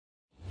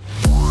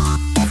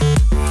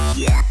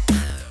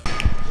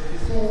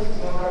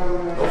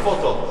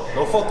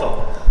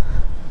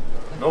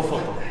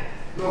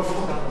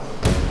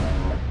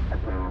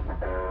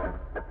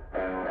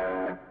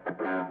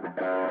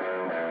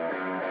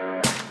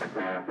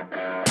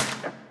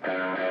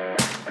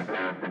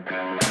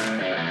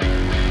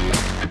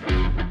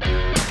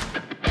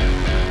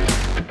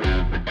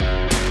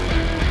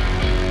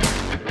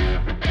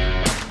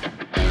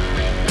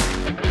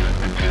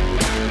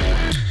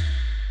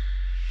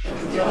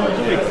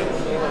2 weeks.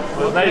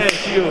 Well, nice to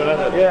see you,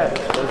 brother. Yeah,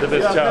 that's the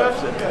best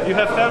chance. You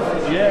have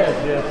health? Yes.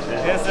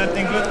 Yes,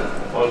 everything good?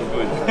 All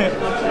good.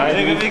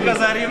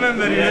 Because I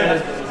remember you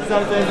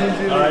sometimes in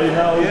Chile.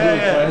 Now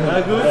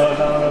Not good?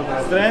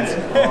 No. Strange?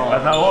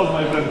 But now all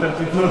my friends are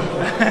too.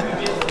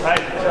 Hi,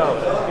 ciao.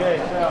 Okay,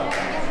 ciao.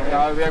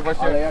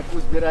 Ale jak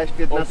uzbierałeś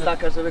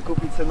 15, żeby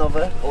kupić sobie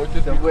nowe,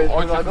 to byłeś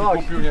Ojciec chyba mi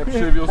gość. kupił, nie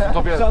przywiózł,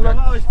 to wiesz,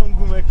 Szanowałeś tą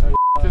gumę,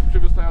 ojciec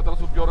przywiózł, to ja od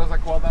razu biorę,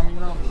 zakładam i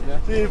no, nie?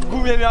 Ty w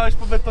gumie miałeś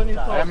po betonie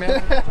to.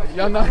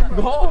 Ja na,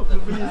 no,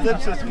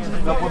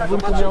 na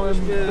podwórku miałem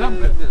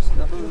bramkę, wiesz,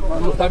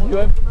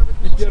 zostawiłem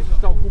i pierwszy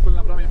strzał kumpel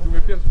na bramie, był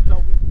mój pierwszy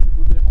strzał,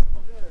 przybudziłem mocno.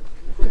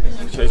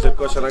 Chciałeś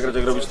Żerkosia nagrać,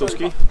 jak robić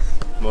sztuczki?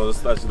 Może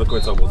stać do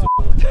końca obozu.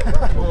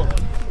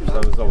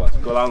 Możemy zobacz,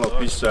 kolano,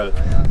 piszczel.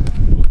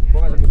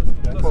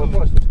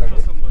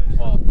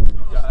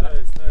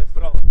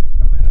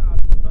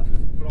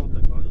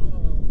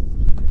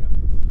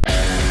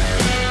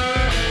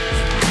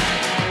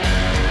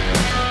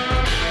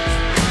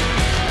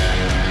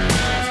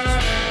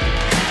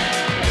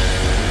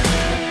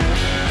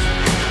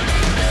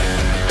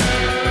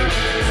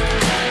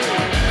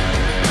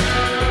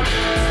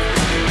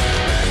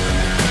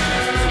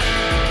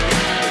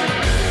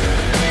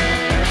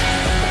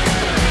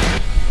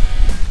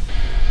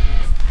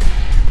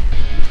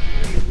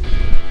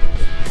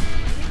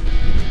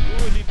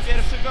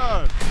 Pierwszy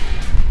gol!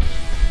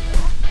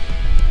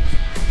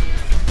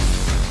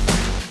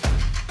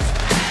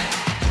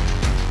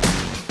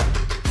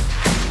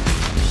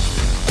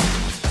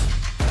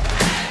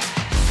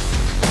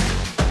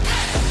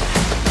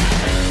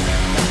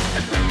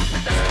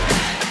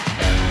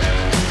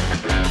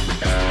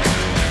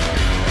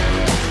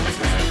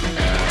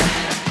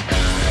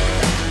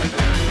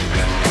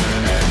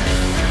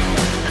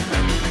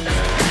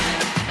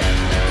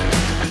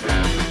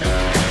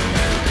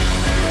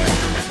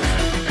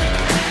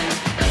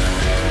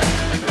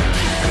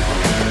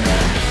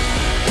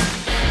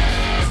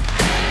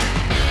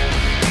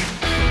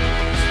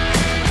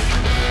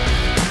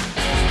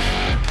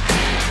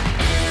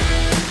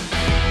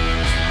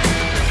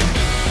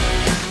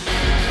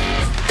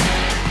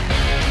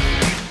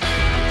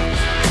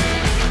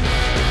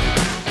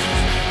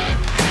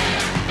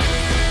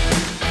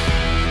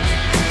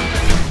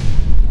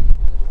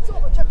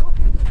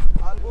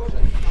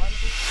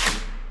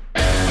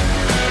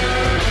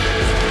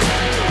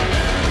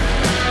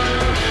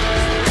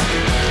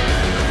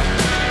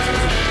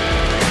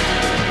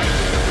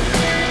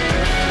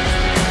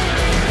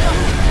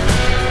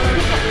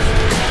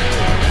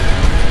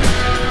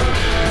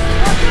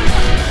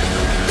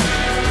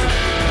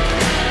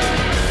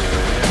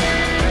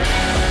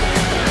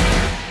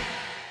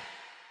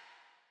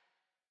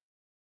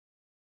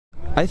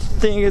 I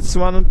think it's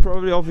one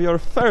probably of your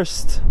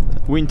first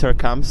winter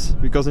camps,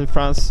 because in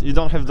France you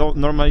don't have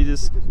normally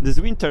this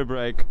winter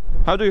break.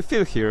 How do you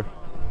feel here?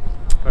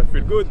 I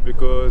feel good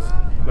because,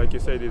 like you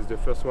said, it's the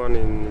first one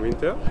in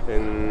winter,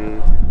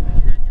 and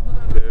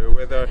the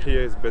weather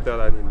here is better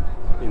than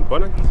in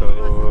Poland,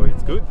 so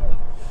it's good.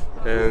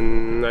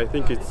 And I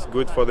think it's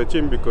good for the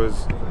team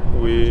because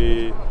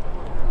we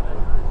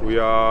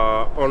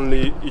are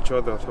only each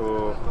other,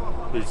 so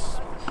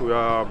we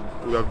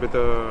have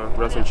better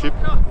relationship.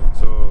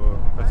 So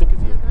I think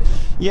it's good.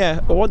 Yeah,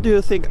 what do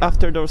you think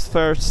after those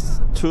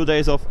first 2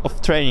 days of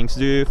trainings?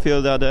 Do you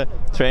feel that the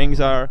trainings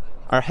are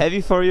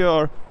heavy for you,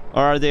 or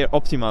are they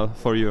optimal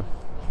for you?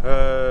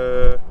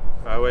 I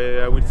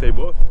would say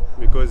both,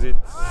 because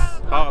it's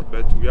hard,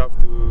 but we have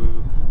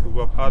to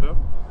work harder,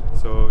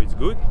 so it's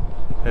good.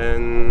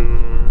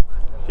 And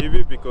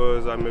heavy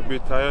because I'm a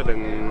bit tired,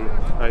 and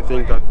I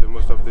think that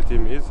most of the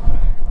team is.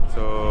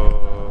 So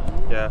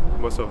yeah,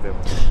 most of them.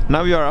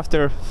 Now you are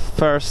after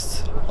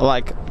first,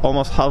 like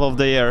almost half of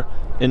the year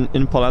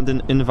in Poland,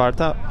 in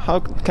Warta. How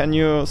can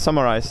you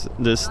summarize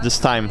this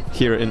time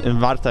here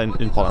in Warta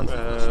in Poland?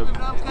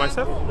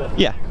 Myself?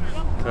 Yeah.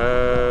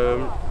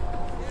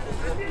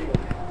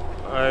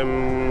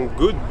 I'm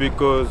good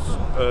because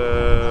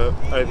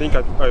I think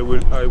I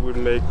will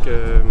make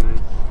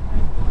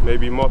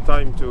maybe more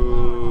time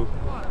to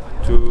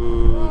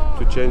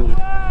change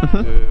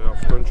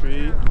of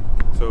country.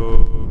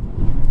 So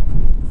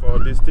for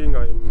this thing,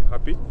 I'm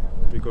happy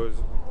because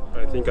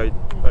I think I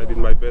did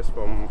my best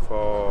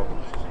for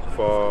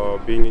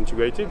being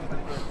integrated,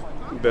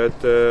 but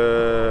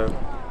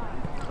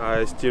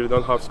I still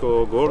don't have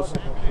score goals,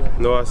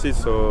 no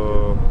assists.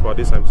 So for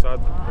this, I'm sad,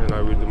 and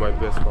I will do my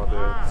best for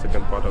the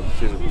second part of the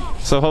season.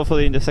 So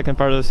hopefully in the second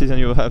part of the season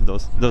you will have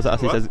those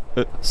assists.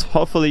 So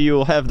hopefully you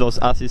will have those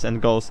assists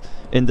and goals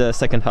in the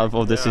second half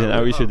of the season.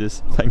 I wish you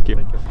this. Thank you.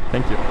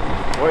 Thank you.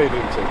 Why are you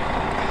doing check?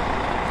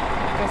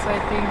 Because I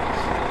think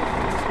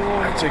it's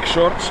warm. I take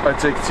shorts, I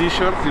take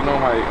t-shirt, you know,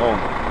 my own.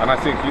 And I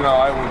think, you know,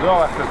 I will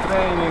go after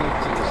training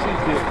to the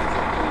city.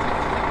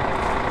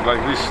 Like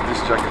this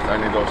jacket I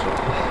need also.